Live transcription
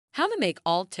How to make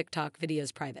all TikTok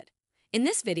videos private. In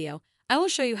this video, I will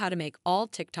show you how to make all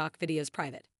TikTok videos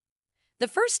private. The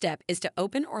first step is to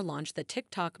open or launch the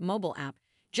TikTok mobile app,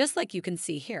 just like you can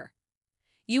see here.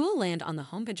 You will land on the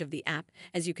homepage of the app,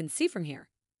 as you can see from here.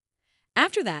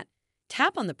 After that,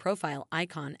 tap on the profile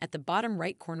icon at the bottom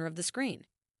right corner of the screen.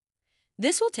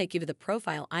 This will take you to the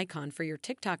profile icon for your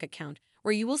TikTok account,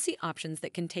 where you will see options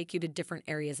that can take you to different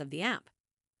areas of the app.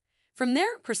 From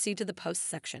there, proceed to the posts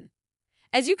section.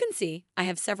 As you can see, I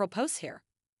have several posts here.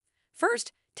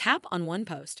 First, tap on one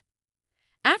post.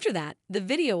 After that, the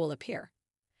video will appear.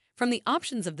 From the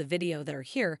options of the video that are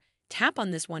here, tap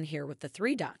on this one here with the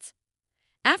three dots.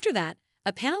 After that,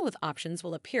 a panel with options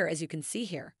will appear, as you can see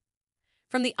here.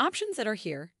 From the options that are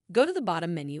here, go to the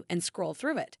bottom menu and scroll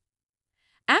through it.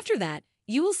 After that,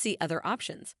 you will see other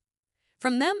options.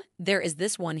 From them, there is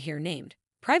this one here named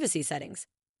Privacy Settings.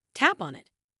 Tap on it.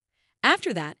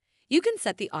 After that, you can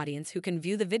set the audience who can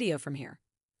view the video from here.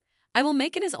 I will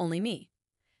make it as only me.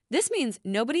 This means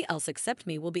nobody else except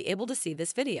me will be able to see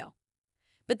this video.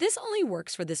 But this only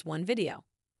works for this one video.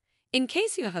 In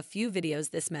case you have a few videos,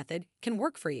 this method can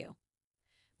work for you.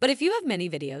 But if you have many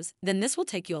videos, then this will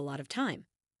take you a lot of time.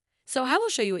 So I will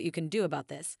show you what you can do about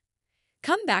this.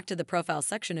 Come back to the profile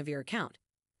section of your account.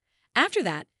 After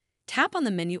that, tap on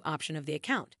the menu option of the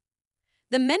account.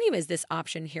 The menu is this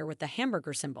option here with the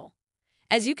hamburger symbol.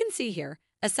 As you can see here,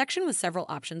 a section with several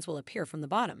options will appear from the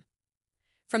bottom.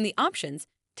 From the options,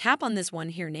 tap on this one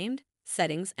here named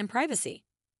Settings and Privacy.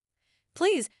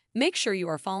 Please make sure you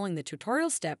are following the tutorial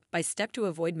step by step to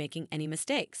avoid making any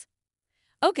mistakes.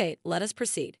 Okay, let us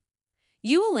proceed.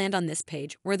 You will land on this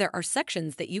page where there are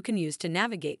sections that you can use to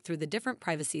navigate through the different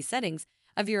privacy settings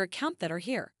of your account that are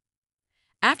here.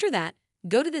 After that,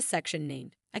 go to this section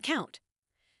named Account.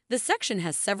 The section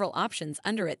has several options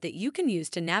under it that you can use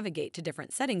to navigate to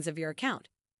different settings of your account.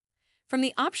 From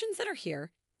the options that are here,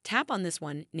 tap on this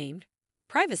one named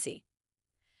Privacy.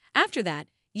 After that,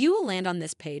 you will land on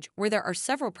this page where there are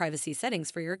several privacy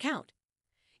settings for your account.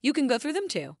 You can go through them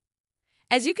too.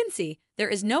 As you can see, there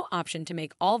is no option to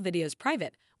make all videos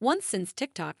private since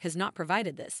TikTok has not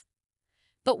provided this.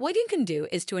 But what you can do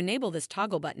is to enable this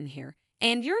toggle button here,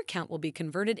 and your account will be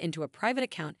converted into a private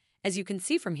account, as you can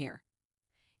see from here.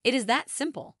 It is that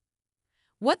simple.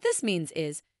 What this means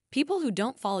is, people who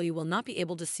don't follow you will not be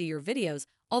able to see your videos,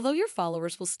 although your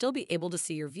followers will still be able to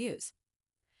see your views.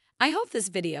 I hope this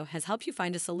video has helped you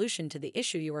find a solution to the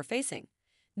issue you are facing.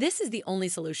 This is the only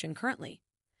solution currently.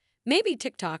 Maybe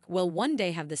TikTok will one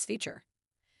day have this feature.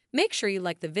 Make sure you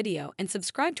like the video and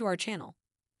subscribe to our channel.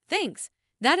 Thanks!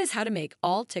 That is how to make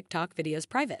all TikTok videos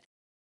private.